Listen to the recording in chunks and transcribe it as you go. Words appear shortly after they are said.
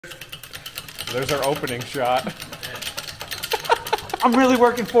There's our opening shot. I'm really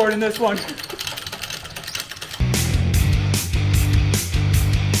working for it in this one.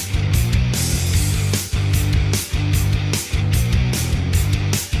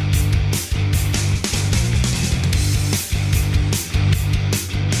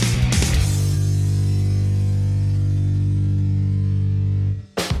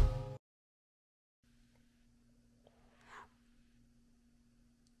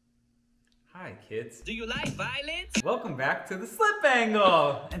 Hi kids. Do you like violence? Welcome back to the Slip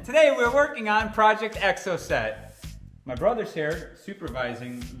Angle. And today we're working on Project Exocet. My brother's here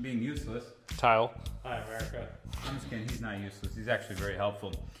supervising being useless. Tile. Hi America. I'm just kidding, he's not useless. He's actually very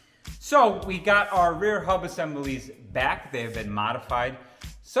helpful. So we got our rear hub assemblies back. They have been modified.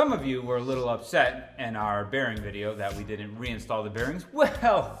 Some of you were a little upset in our bearing video that we didn't reinstall the bearings.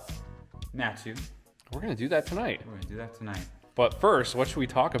 Well, Matthew. We're gonna do that tonight. We're gonna do that tonight. But first, what should we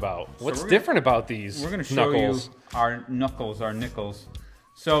talk about? What's we're different about these We're going to show knuckles? you our knuckles, our nickels.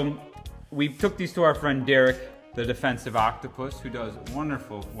 So we took these to our friend Derek, the defensive octopus, who does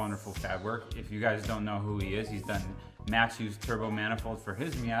wonderful, wonderful fab work. If you guys don't know who he is, he's done Matthew's turbo manifold for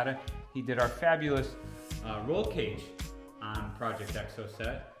his Miata. He did our fabulous roll cage on Project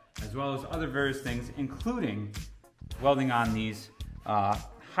Exocet, as well as other various things, including welding on these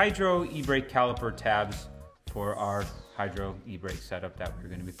hydro e-brake caliper tabs for our hydro e-brake setup that we're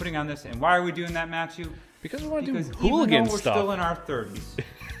going to be putting on this. And why are we doing that, Matthew? Because we want to do Even hooligan though we're stuff. still in our 30s.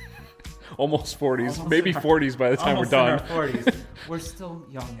 Almost 40s, Almost maybe in our- 40s by the time we're done. Almost in our 40s. We're still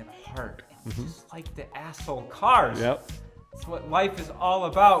young at heart. And just like the asshole cars. Yep. That's what life is all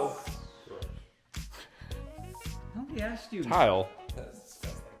about. Nobody asked you. Tile.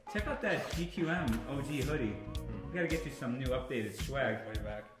 Check out that GQM OG hoodie. We gotta get you some new updated swag. Way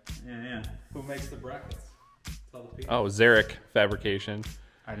back. Yeah. Who makes the brackets? Tell the people. Oh, Zarek Fabrication.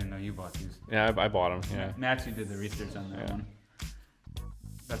 I didn't know you bought these. Yeah, I bought them. Yeah. Matthew did the research on that one.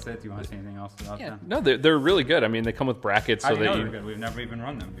 That's it. Do you want to say anything else about them? No, they're really good. I mean, they come with brackets I so know that they're you. good. We've never even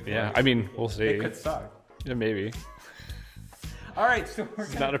run them before. Yeah, I mean, we'll see. It could suck. Yeah, maybe. All right, so we're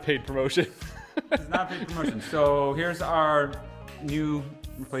It's not a paid promotion. It's not a paid promotion. So here's our new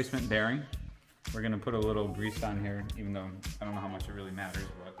replacement bearing. We're gonna put a little grease on here, even though I don't know how much it really matters,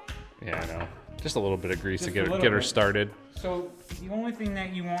 but. Yeah, I know. Just a little bit of grease to Just get a little her bit. started. So the only thing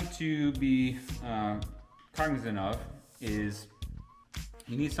that you want to be cognizant of is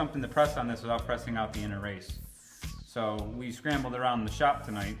you need something to press on this without pressing out the inner race. So we scrambled around the shop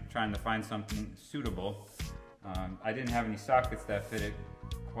tonight trying to find something suitable. I didn't have any sockets that fit it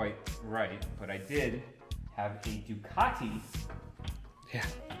quite right, but I did have a Ducati. Yeah.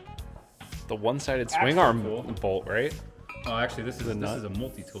 The one-sided swing arm tool. bolt, right? Oh, actually, this is a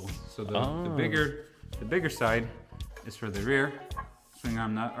multi-tool. So the bigger side is for the rear swing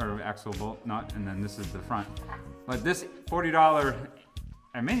arm nut or axle bolt nut, and then this is the front. But this $40,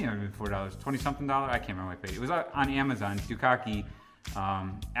 I may not have been $4, 20-something dollar. I can't remember what I paid. It was on Amazon. Ducati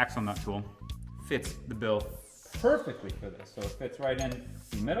axle nut tool fits the bill perfectly for this. So it fits right in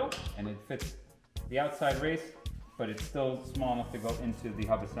the middle, and it fits the outside race, but it's still small enough to go into the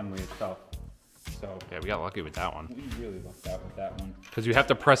hub assembly itself. So Yeah, we got lucky with that one. we really lucked out with that one. Because you have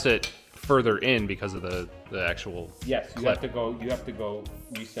to press it further in because of the actual. Yes, you clip. have to go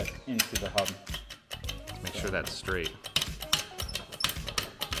reset into the hub. Make sure that's straight.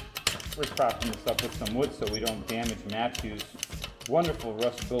 We're propping this up with some wood so we don't damage Matthew's wonderful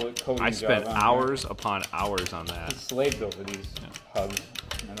rust bullet coating I job spent on hours upon hours on there. that. He slaved over these hubs.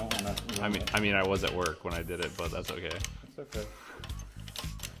 I don't want to. I mean, I was at work when I did it, but that's okay. It's okay.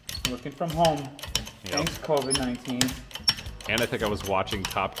 Working from home. Yep. Thanks, COVID-19. And I think I was watching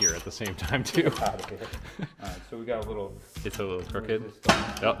Top Gear at the same time too. Out of here. All right, so we got a little. It's a little crooked. Where's this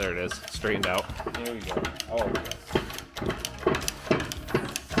going? Oh, there it is. Straightened out. There we go. Oh yes.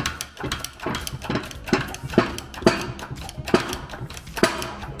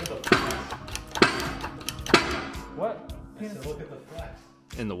 What? I said, look at the flex.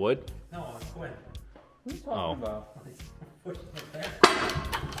 In the wood? No, on Quinn. What are you talking about? Pushing it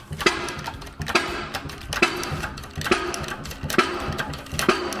back.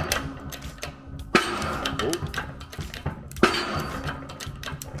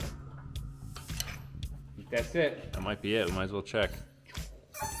 That's it. That might be it. We might as well check.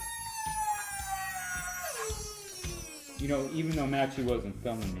 You know, even though Matthew wasn't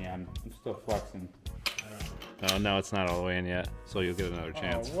filming me, I'm still flexing. Oh, no, it's not all the way in yet, so you'll get another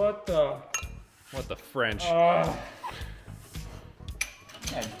chance. Oh, what the? What the French? Man,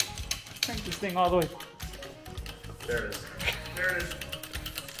 crank this thing all the way. There it is. There it is.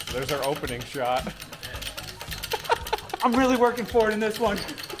 There's our opening shot. I'm really working for it in this one.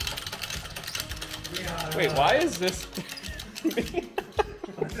 Wait, why is this?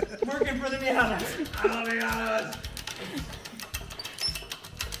 Working for the Miata. I love Miatas.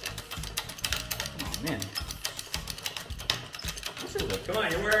 Oh man. Come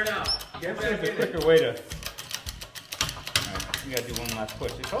on, you're wearing out. Get There's back a in it. quicker way to. Alright, you gotta do one last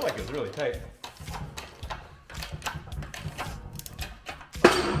push. It felt like it was really tight.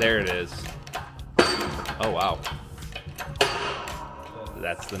 There it is. Oh wow.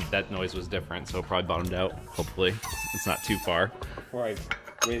 That noise was different, so it probably bottomed out. Hopefully, it's not too far. Before I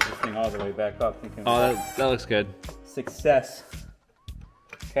raise this thing all the way back up, thinking Oh, that looks good. success.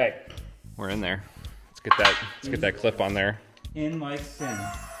 Okay, We're in there. Let's get that clip on there. in like sin.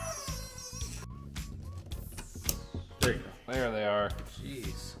 There you go. There they are.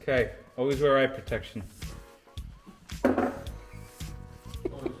 Jeez. Okay, always wear eye protection. Always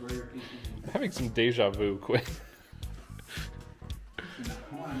wear your PPE. I'm having some deja vu, Quinn.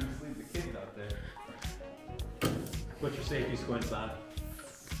 I want to mislead the kids out there. Put your safety squints on.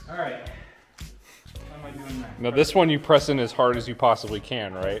 All right. What am I doing next? Now this one you press in as hard as you possibly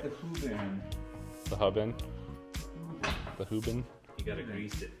can, right? The hoop in. The hub in. The hoobin. You gotta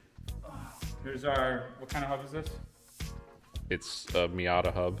grease it. Here's our. What kind of hub is this? It's a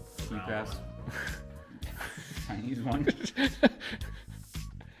Miata hub. Pass. Chinese one.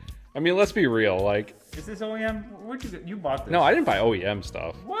 I mean, let's be real. Like, Is this OEM? Where'd you get? You bought this? no, I didn't buy OEM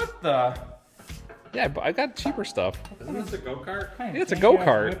stuff. What the? Yeah, but I got cheaper stuff. Isn't this a go-kart? Kind It's a janky-ass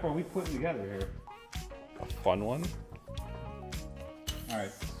go-kart. whip are we putting together here? A fun one. All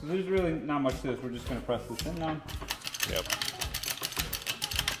right. So there's really not much to this. We're just gonna press this in now. Yep.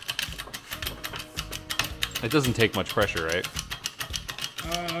 It doesn't take much pressure, right?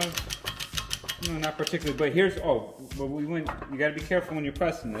 No, not particularly. But here's but we went. You got to be careful when you're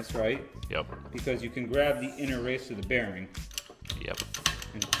pressing this, right? Yep. Because you can grab the inner race of the bearing Yep.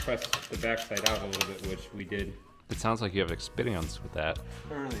 and press the backside out a little bit, which we did It sounds like you have experience with that.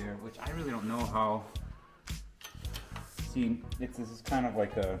 earlier. Which I really don't know how. See, this is kind of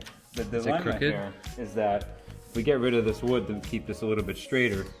like the dilemma crooked? here is that if we get rid of this wood to keep this a little bit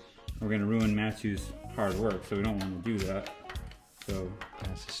straighter, we're going to ruin Matthew's hard work. So we don't want to do that. So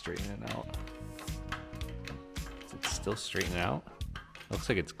Let's just straighten it out. Is it still straightening out? Looks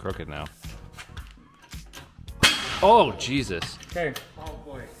like it's crooked now. Oh, Jesus. okay, Oh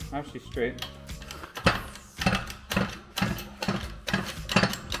boy. now she's straight.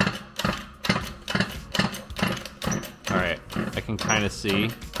 All right, I can kind of see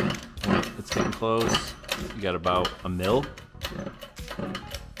when it's getting close. You got about a mil.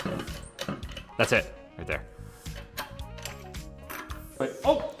 That's it, right there. But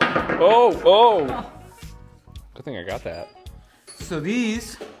Oh! Good thing I got that. so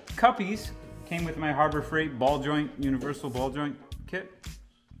these cuppies came with my Harbor Freight ball joint, universal ball joint kit.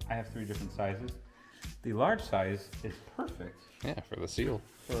 I have 3 different sizes. The large size is perfect Yeah, for the seal.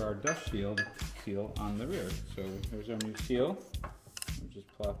 for our dust shield seal on the rear. So here's our new seal. I'm just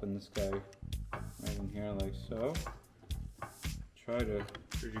plopping this guy right in here like so. Try to.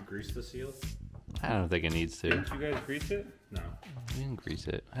 Did you grease the seal? I don't think it needs to. Did you guys grease it? No. We didn't grease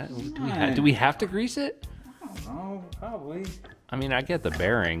it. Come Do we have to grease it? I don't know, probably. I mean, I get the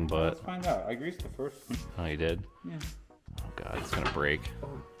bearing, but... Let's find out. I greased the first one. Oh, you did? Yeah. Oh, God, it's gonna break.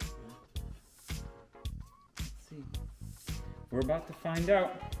 Let's see. We're about to find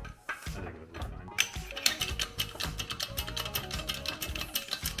out. I think it was fine.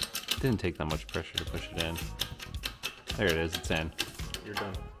 Didn't take that much pressure to push it in. There it is, it's in. You're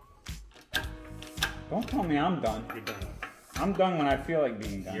done. Don't tell me I'm done. You're done. I'm done when I feel like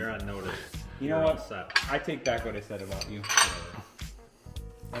being done. You're on notice. You You're know all what? set. I take back what I said about you.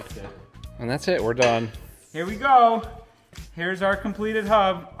 That's it. And that's it, we're done. Here we go. Here's our completed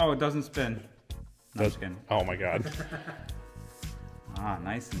hub. Oh, it doesn't spin. No, I'm just kidding. Oh my God. Ah,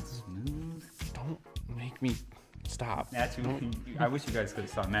 nice and smooth. Don't make me stop. Matthew, I wish you guys could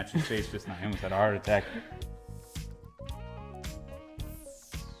have saw Matthew's face just now. He almost had a heart attack.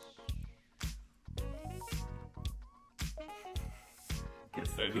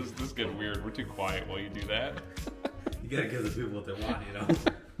 This is getting weird. We're too quiet while you do that. You gotta give the people what they want, you know?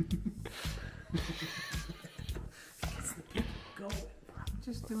 Go. I'm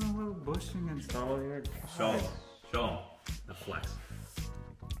just doing a little bushing and stuff here. Show them. Show them. The flex.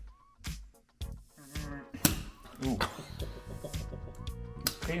 Ooh.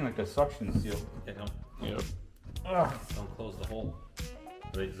 It's creating like a suction seal. Yeah, Yep. don't close the hole.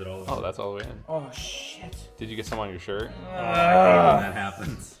 Wait, is it all? Oh, that's all the way in. Oh shit. Did you get some on your shirt? Oh, I hate when that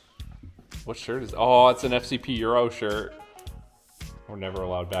happens. What shirt is? Oh, it's an FCP Euro shirt. We're never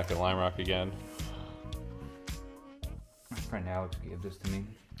allowed back at Lime Rock again. My friend Alex gave this to me.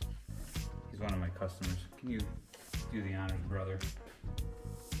 He's one of my customers. Can you do the honors, brother?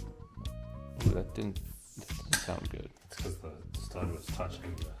 Ooh, that didn't sound good. It's because the stud was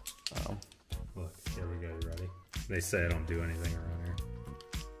touching the... Oh. Look, here we go, you ready? They say I don't do anything around here.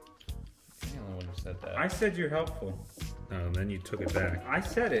 You're the only one who said that. I said you're helpful. No, and then you took it back. I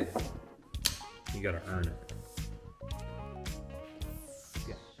said it. You gotta earn it.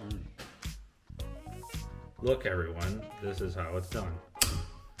 Yeah, earn it. Look, everyone, this is how it's done.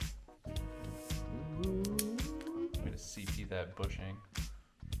 I'm gonna CP that bushing.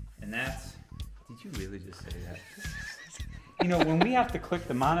 And that's... Did you really just say that? You know, when we have to click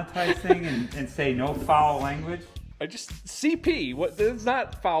the monetize thing and say no foul language... I just CP. What? That's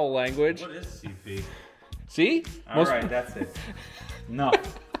not foul language. What is CP? See? All right, that's it. No.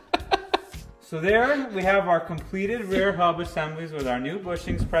 So there we have our completed rear hub assemblies with our new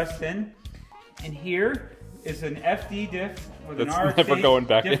bushings pressed in. And here is an FD diff with That's an never going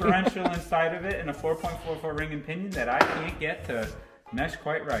back in. differential inside of it and a 4.44 ring and pinion that I can't get to mesh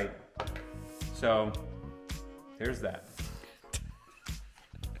quite right. So there's that.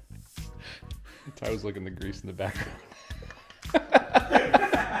 I was looking the grease in the background.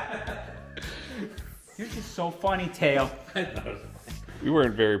 You're just so funny, Tail. We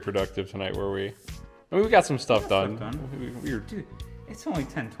weren't very productive tonight, were we? I mean, we got some stuff done. We were... Dude, it's only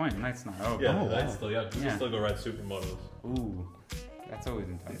 10:20. Night's not over. Yeah, Oh, that's wow. still, we Yeah. can still go ride supermotos. Ooh, that's always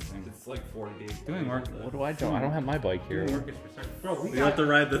enticing. It's like 40 days. Doing work. What do I do? I don't have my bike here. Doing work is for certain. Bro, We have to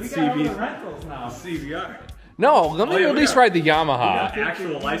ride the we got all the CB, rentals now. CBR. No, let me yeah, at we least got- ride the We got Yamaha.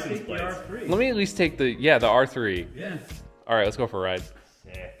 actual license Take the plates. R3. Let me at least take the R3. Yeah. All right, let's go for a ride.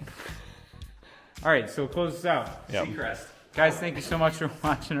 Yeah. All right, so close this out. Yep. Seacrest. Guys, thank you so much for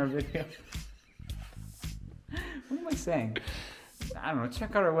watching our video. What am I saying? I don't know.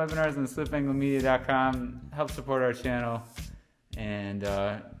 Check out our webinars on slipanglemedia.com. Help support our channel. And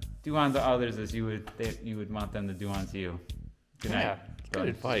do unto others as you would want them to do unto you. Good night. Yeah, good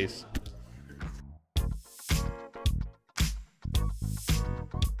advice.